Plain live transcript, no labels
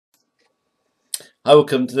Hi,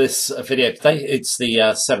 welcome to this video today. It's the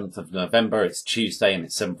 7th of November, it's Tuesday and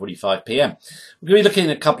it's 7:45 p.m. We're going to be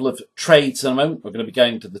looking at a couple of trades in a moment. We're going to be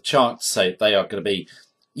going to the charts, so they are going to be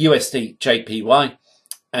USD JPY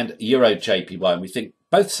and Euro JPY. And we think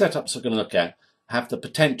both setups we're going to look at have the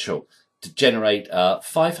potential to generate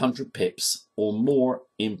 500 pips or more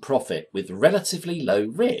in profit with relatively low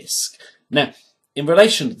risk. Now, in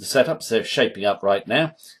relation to the setups, they're shaping up right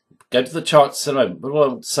now. Go to the charts in a moment. But what I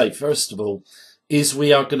want to say, first of all, is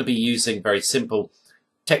we are going to be using very simple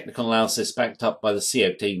technical analysis backed up by the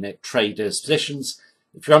COT net traders positions.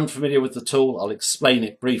 If you're unfamiliar with the tool, I'll explain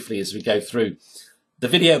it briefly as we go through the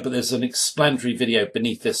video, but there's an explanatory video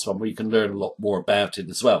beneath this one where you can learn a lot more about it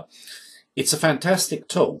as well. It's a fantastic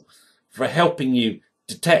tool for helping you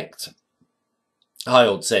detect high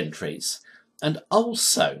odds entries and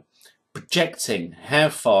also projecting how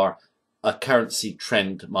far a currency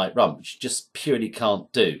trend might run, which you just purely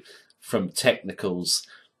can't do from technicals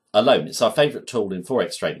alone. It's our favourite tool in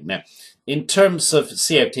Forex trading. Now, in terms of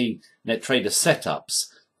COT net trader setups,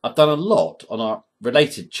 I've done a lot on our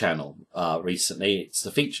related channel recently. It's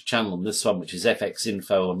the featured channel on this one, which is FX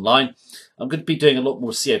Info Online. I'm going to be doing a lot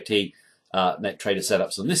more COT net trader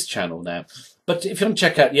setups on this channel now. But if you want to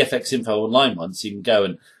check out the FX Info Online ones, you can go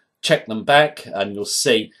and check them back and you'll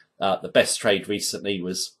see the best trade recently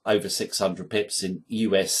was over 600 pips in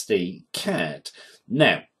USD CAD.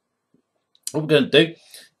 Now, what we're going to do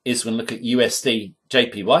is we're going to look at USD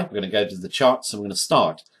JPY. We're going to go to the charts and we're going to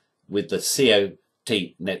start with the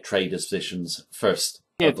COT net traders positions first.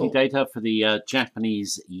 COT data for the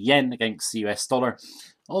Japanese yen against the US dollar.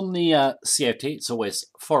 On the COT, it's always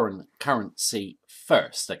foreign currency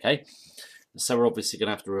first, okay? So we're obviously going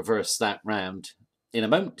to have to reverse that round in a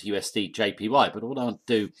moment to USD JPY. But what I want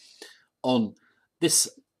to do on this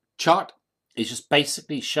chart is just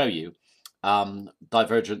basically show you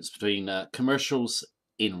divergence between commercials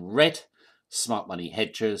in red, smart money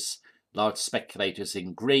hedgers, large speculators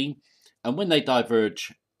in green, and when they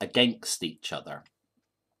diverge against each other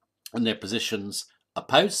and their positions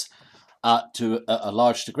oppose to a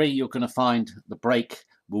large degree, you're going to find the break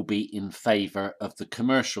will be in favour of the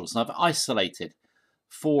commercials. And I've isolated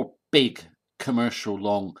 4 big commercial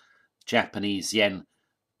long Japanese yen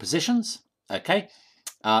positions, okay,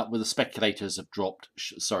 where the speculators have dropped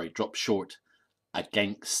short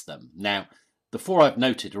against them. Now, the 4 I've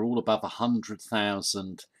noted are all above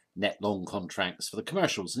 100,000 net long contracts for the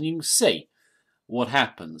commercials, and you can see what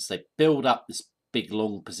happens. They build up this big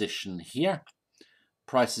long position here.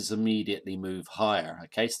 Prices immediately move higher,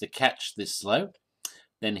 okay, so they catch this low.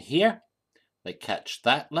 Then here, they catch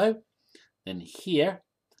that low. Then here,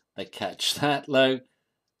 they catch that low.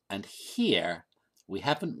 And here, we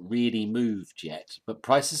haven't really moved yet, but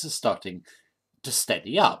prices are starting to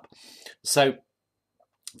steady up. So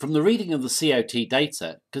from the reading of the COT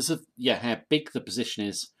data, because of how big the position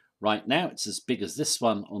is right now, it's as big as this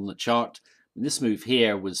one on the chart. And this move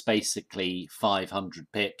here was basically 500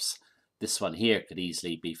 pips. This one here could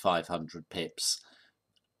easily be 500 pips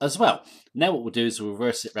as well. Now what we'll do is we'll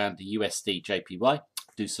reverse it around to USD JPY,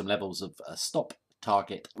 do some levels of stop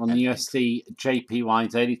target. On the USD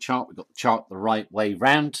JPY daily chart, we've got the chart the right way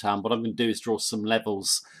round. What I'm going to do is draw some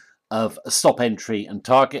levels of a stop entry and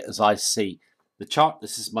target as I see the chart.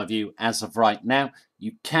 This is my view as of right now.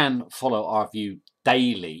 You can follow our view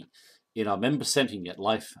daily in our member center. You can get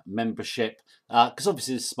life membership because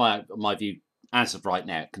obviously this is my view as of right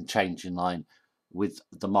now. It can change in line with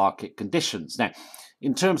the market conditions. Now,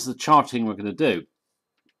 in terms of the charting we're going to do,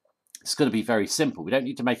 it's going to be very simple. We don't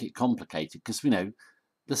need to make it complicated because we know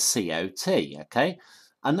the COT, okay?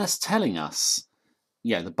 And that's telling us,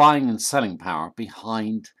 the buying and selling power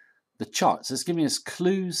behind the charts. It's giving us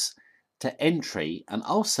clues to entry and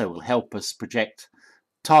also will help us project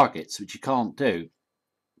targets, which you can't do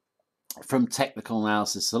from technical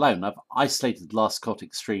analysis alone. I've isolated the last COT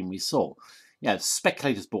extreme we saw.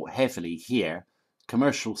 Speculators bought heavily here.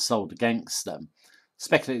 Commercials sold against them.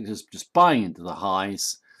 Speculators just buying into the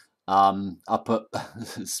highs. I put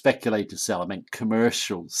speculator sell, I meant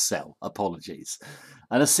commercial sell, apologies.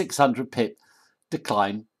 And a 600 pip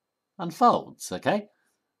decline unfolds, okay?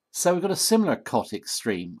 So we've got a similar COT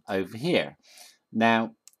extreme over here.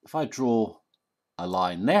 Now, if I draw a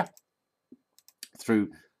line there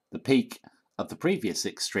through the peak of the previous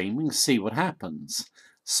extreme, we can see what happens.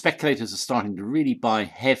 Speculators are starting to really buy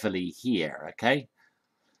heavily here, okay?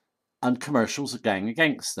 And commercials are going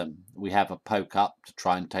against them. We have a poke up to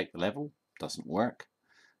try and take the level. Doesn't work.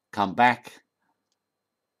 Come back.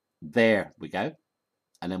 There we go.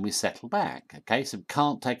 And then we settle back. Okay, so we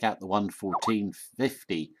can't take out the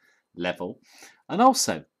 114.50 level. And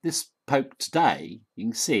also, this poke today, you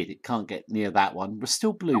can see it can't get near that one. We're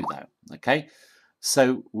still blue though, okay?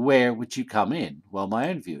 So where would you come in? Well, my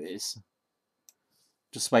own view is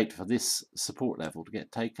just wait for this support level to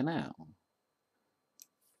get taken out.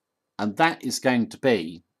 And that is going to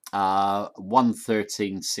be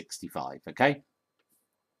 113.65, okay?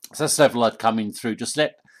 So that's the level I'd come in through. Just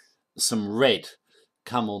let some red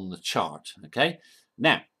come on the chart, okay?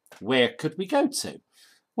 Now, where could we go to?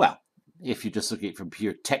 Well, if you just look at it from a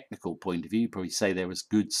pure technical point of view, you probably say there was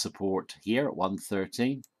good support here at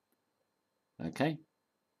 113, okay?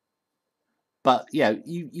 But, yeah,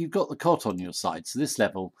 you've got the COT on your side, so this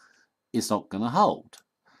level is not going to hold.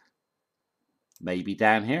 Maybe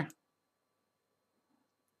down here.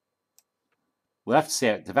 We'll have to see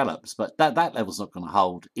how it develops, but that level's not going to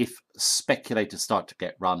hold if speculators start to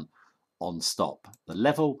get run on stop. The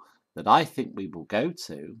level that I think we will go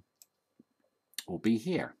to will be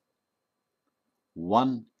here.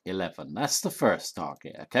 111. That's the first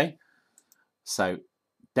target, okay? So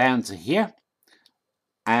down to here.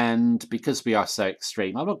 And because we are so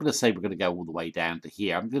extreme, I'm not going to say we're going to go all the way down to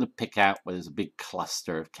here. I'm going to pick out where there's a big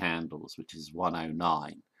cluster of candles, which is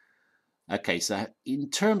 109. Okay, so in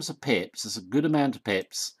terms of pips, there's a good amount of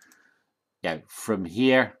pips, you know, from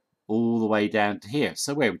here all the way down to here.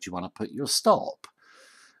 So where would you want to put your stop?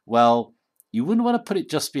 Well, you wouldn't want to put it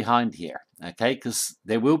just behind here, okay? Because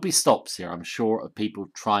there will be stops here, I'm sure, of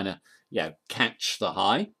people trying to, you know, catch the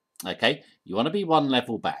high, okay? You want to be one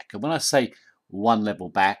level back. And when I say one level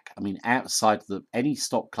back, I mean outside of any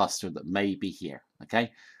stop cluster that may be here,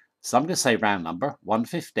 okay? So I'm going to say round number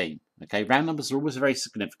 115. Okay, round numbers are always very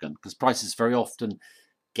significant because prices very often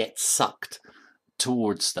get sucked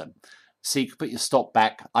towards them. So you can put your stop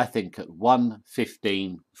back, I think, at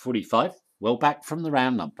 115.45, well back from the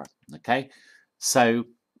round number. Okay, so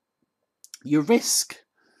your risk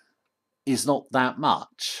is not that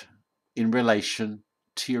much in relation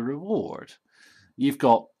to your reward. You've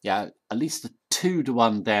got at least a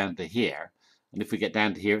 2-to-1 down to here, and if we get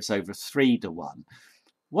down to here, it's over 3-to-1.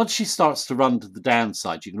 Once she starts to run to the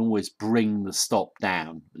downside, you can always bring the stop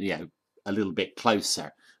down, you know, a little bit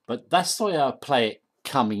closer. But that's the way I play it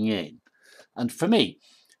coming in. And for me,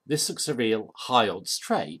 this looks a real high odds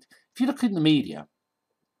trade. If you look in the media,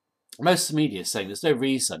 most of the media is saying there's no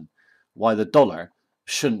reason why the dollar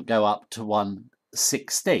shouldn't go up to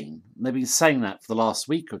 116. They've been saying that for the last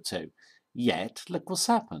week or two. Yet, look what's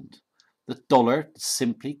happened. The dollar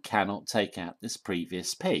simply cannot take out this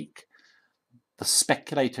previous peak. The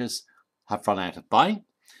speculators have run out of buying.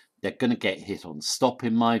 They're going to get hit on stop,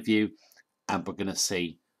 in my view, and we're going to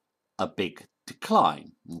see a big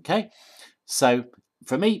decline. Okay, so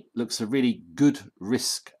for me, looks a really good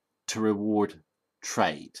risk to reward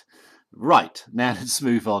trade. Right, now let's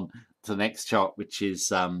move on to the next chart, which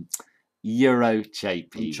is Euro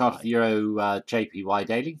JPY. Chart of Euro JPY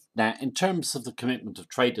daily. Now, in terms of the commitment of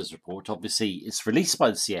traders report, obviously it's released by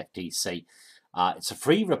the CFTC. It's a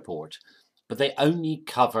free report, but they only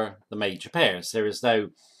cover the major pairs. There is no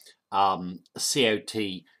COT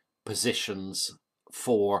positions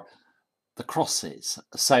for the crosses.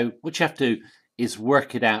 So what you have to do is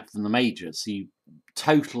work it out from the majors. So you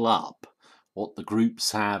total up what the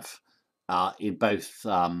groups have in both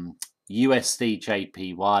USD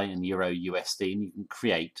JPY and Euro USD, and you can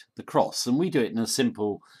create the cross. And we do it in a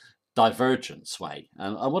simple divergence way.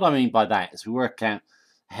 And what I mean by that is we work out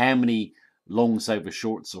how many longs over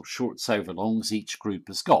shorts or shorts over longs each group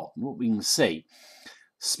has got. And what we can see,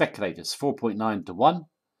 speculators 4.9-to-1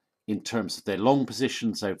 in terms of their long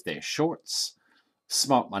positions over their shorts.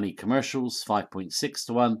 Smart money commercials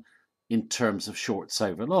 5.6-to-1 in terms of shorts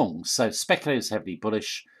over longs. So speculators heavily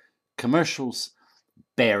bullish, commercials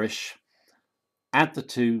bearish. Add the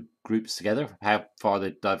two groups together, how far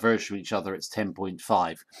they diverge from each other, it's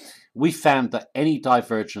 10.5. We found that any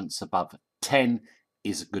divergence above 10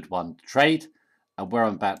 is a good one to trade, and where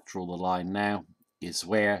I'm about to draw the line now is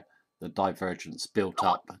where the divergence built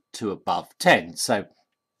up to above 10. So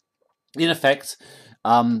in effect,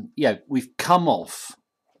 we've come off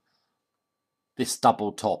this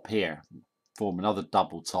double top here, form another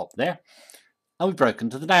double top there, and we've broken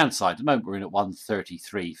to the downside. At the moment we're in at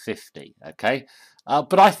 133.50, okay?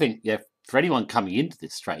 But I think for anyone coming into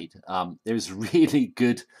this trade, there's really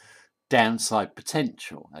good downside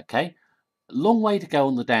potential, okay? Long way to go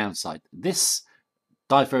on the downside. This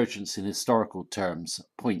divergence in historical terms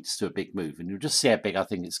points to a big move, and you'll just see how big I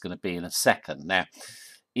think it's going to be in a second. Now,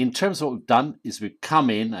 in terms of what we've done is we've come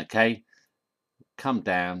in, okay, come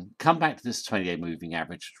down, come back to this 20-day moving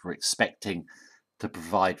average, which we're expecting to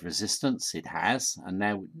provide resistance. It has, and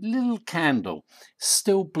now little candle,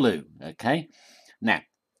 still blue, okay. Now,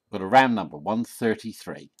 got a round number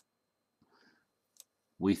 133.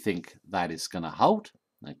 we think that is going to hold.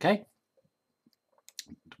 Okay,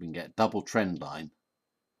 we can get a double trend line.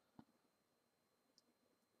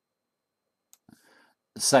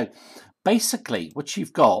 So basically what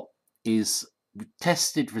you've got is we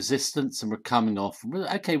tested resistance and we're coming off.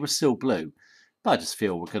 Okay, we're still blue, but I just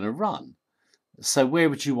feel we're going to run. So where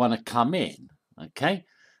would you want to come in? Okay,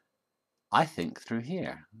 I think through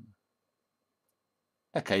here.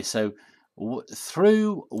 Okay, so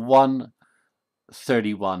through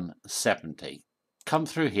 131.70, come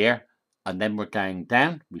through here, and then we're going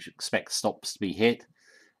down. We should expect stops to be hit.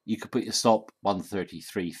 You could put your stop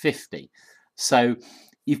 133.50. So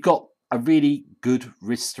you've got a really good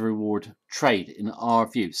risk to reward trade in our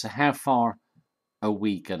view. So how far are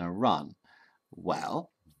we going to run?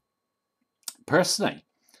 Well, personally,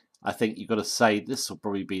 I think you've got to say this will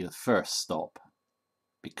probably be the first stop,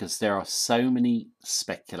 because there are so many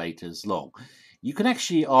speculators long. You can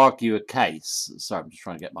actually argue a case, sorry, I'm just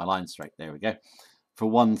trying to get my line straight, there we go, for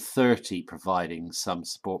 130 providing some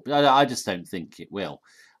support, but I just don't think it will.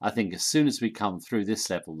 I think as soon as we come through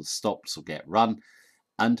this level, the stops will get run,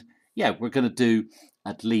 and yeah, we're going to do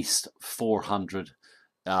at least 400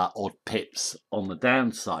 odd pips on the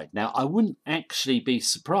downside. Now, I wouldn't actually be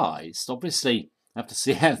surprised, obviously I have to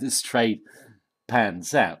see how this trade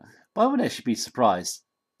pans out, but I wouldn't actually be surprised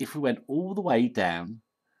if we went all the way down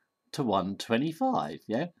to 125.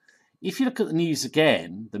 Yeah, if you look at the news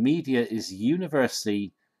again, the media is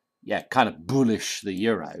universally, kind of bullish the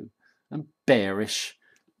euro and bearish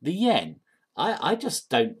the yen. I just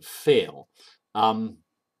don't feel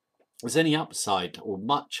there's any upside or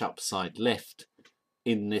much upside left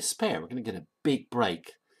in this pair. We're going to get a big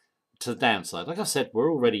break to the downside. Like I said,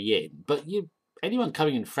 we're already in, but anyone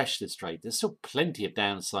coming in fresh this trade, there's still plenty of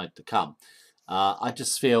downside to come. I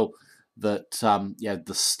just feel that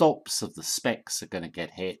the stops of the specs are going to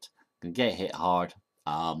get hit hard.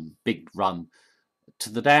 Big run to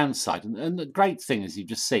the downside, and the great thing, as you've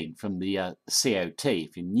just seen from the COT,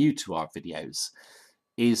 if you're new to our videos,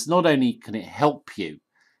 is not only can it help you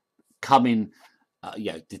come in,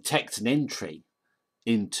 detect an entry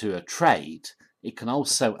into a trade, it can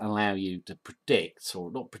also allow you to predict,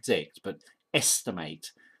 or not predict, but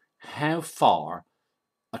estimate how far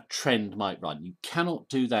a trend might run. You cannot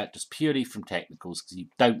do that just purely from technicals because you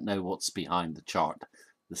don't know what's behind the chart.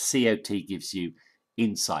 The COT gives you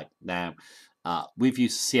insight. Now, we've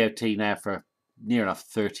used COT now for near enough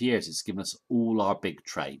 30 years. It's given us all our big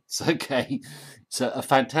trades. Okay, so a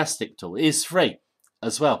fantastic tool. It is free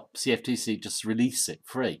as well. CFTC just release it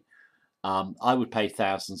free. I would pay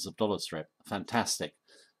thousands of dollars for it. Fantastic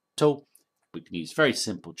tool. We can use very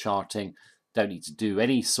simple charting. Don't need to do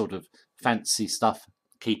any sort of fancy stuff.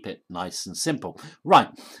 Keep it nice and simple. Right,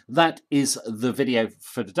 that is the video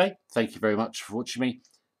for today. Thank you very much for watching me.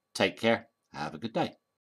 Take care. Have a good day.